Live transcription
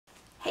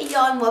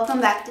y'all, and welcome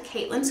back to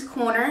Caitlyn's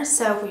Corner.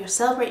 So we are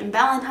celebrating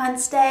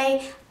Valentine's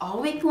Day all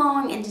week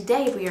long, and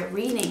today we are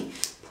reading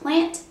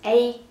Plant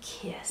a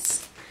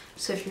Kiss.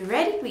 So if you're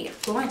ready, we are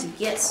going to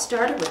get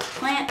started with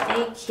Plant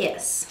a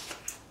Kiss.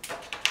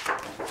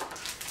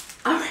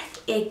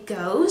 Alright, it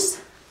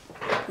goes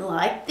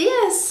like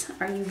this.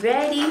 Are you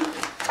ready?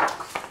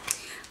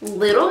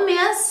 Little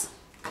Miss,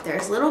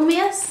 there's Little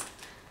Miss.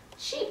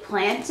 She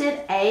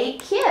planted a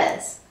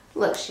kiss.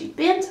 Look, she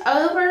bent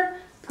over,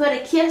 put a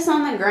kiss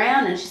on the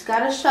ground, and she's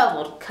got a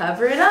shovel to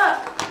cover it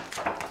up.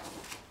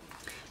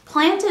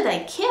 Planted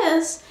a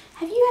kiss?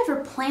 Have you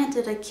ever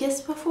planted a kiss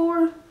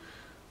before?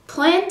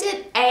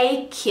 Planted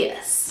a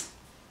kiss.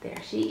 There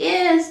she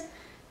is.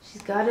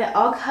 She's got it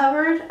all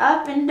covered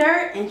up in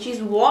dirt, and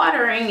she's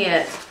watering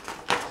it.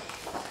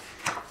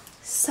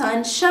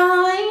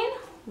 Sunshine,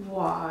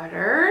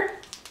 water,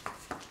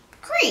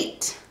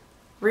 greet,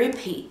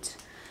 repeat.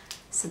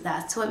 So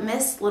that's what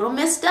Little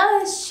Miss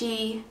does.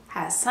 She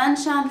has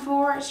sunshine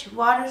for it, she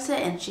waters it,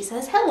 and she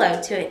says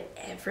hello to it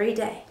every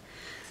day.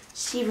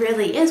 She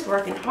really is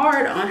working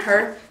hard on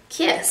her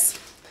kiss.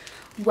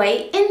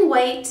 Wait and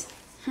wait.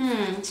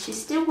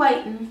 She's still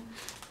waiting.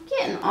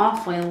 Getting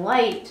awfully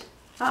late.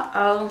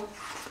 Uh-oh.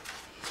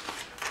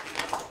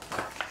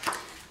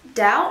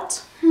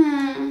 Doubt.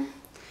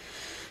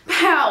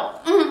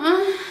 Pout.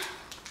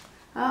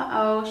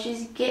 Uh-oh,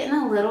 she's getting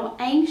a little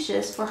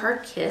anxious for her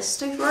kiss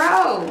to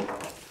grow.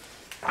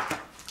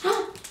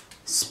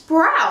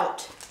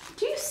 Sprout.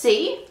 Do you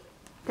see?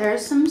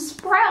 There's some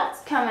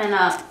sprouts coming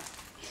up.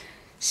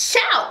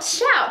 Shout,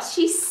 shout.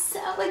 She's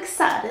so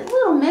excited.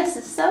 Little Miss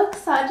is so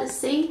excited to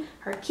see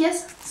her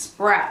kiss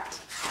sprout.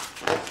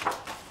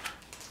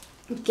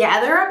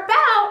 Gather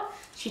about.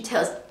 She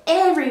tells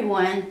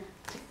everyone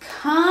to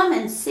come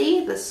and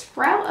see the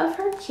sprout of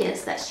her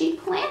kiss that she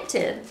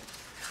planted.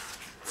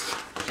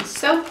 She's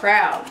so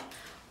proud.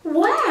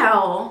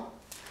 Wow.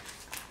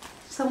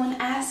 Someone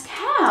asked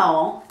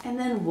how, and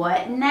then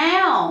what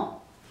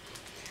now?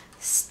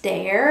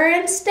 Stare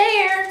and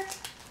stare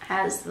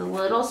as the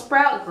little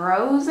sprout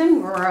grows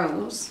and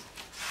grows.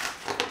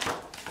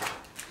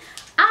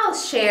 I'll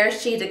share,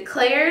 she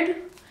declared.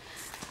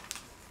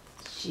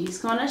 She's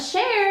gonna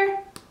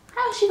share.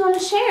 How's she gonna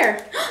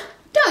share?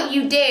 Don't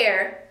you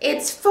dare.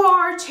 It's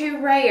far too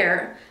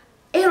rare.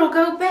 It'll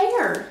go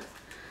bare.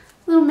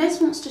 Little Miss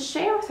wants to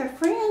share with her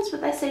friends,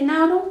 but they say,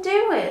 no, don't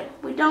do it.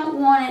 We don't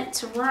want it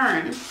to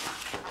run.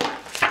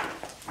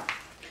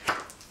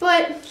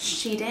 But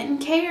she didn't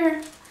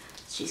care.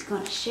 She's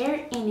going to share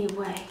it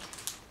anyway.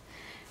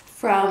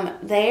 From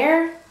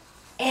there,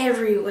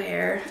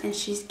 everywhere. And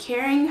she's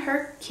carrying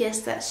her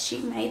kiss that she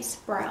made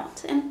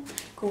sprout and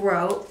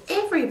grow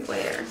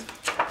everywhere.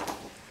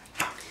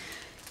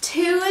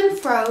 To and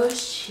fro,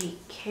 she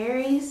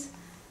carries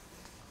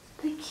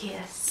the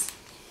kiss.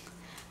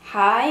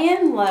 High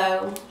and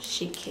low,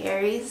 she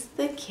carries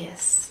the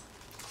kiss.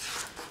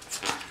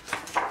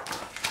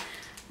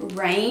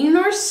 Rain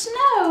or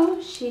snow,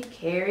 she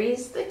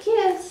carries the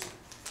kiss.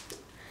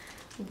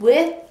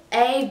 With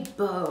a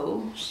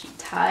bow, she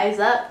ties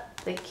up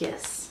the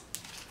kiss.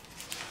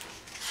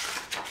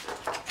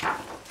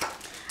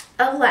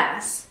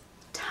 Alas,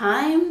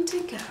 time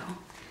to go.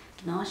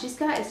 And all she's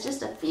got is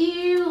just a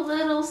few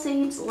little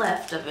seeds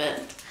left of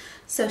it.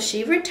 So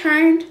she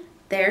returned.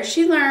 There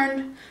she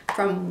learned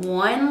from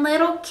one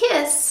little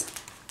kiss,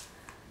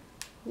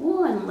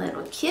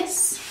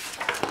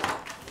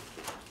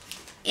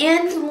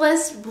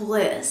 endless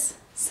bliss.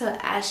 So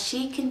as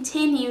she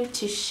continued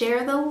to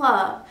share the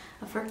love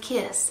of her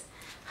kiss,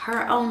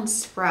 her own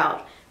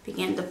sprout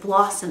began to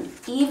blossom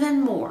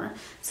even more.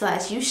 So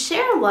as you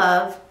share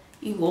love,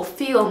 you will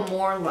feel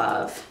more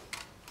love.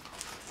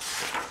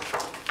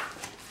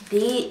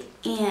 The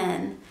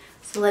end.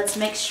 So let's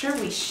make sure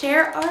we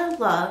share our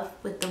love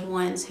with the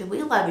ones who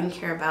we love and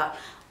care about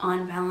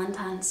on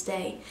Valentine's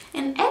Day,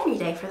 and every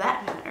day for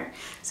that matter.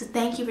 So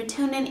thank you for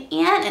tuning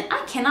in, and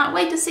I cannot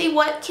wait to see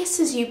what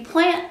kisses you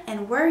plant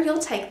and where you'll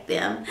take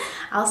them.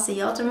 I'll see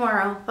y'all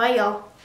tomorrow. Bye, y'all.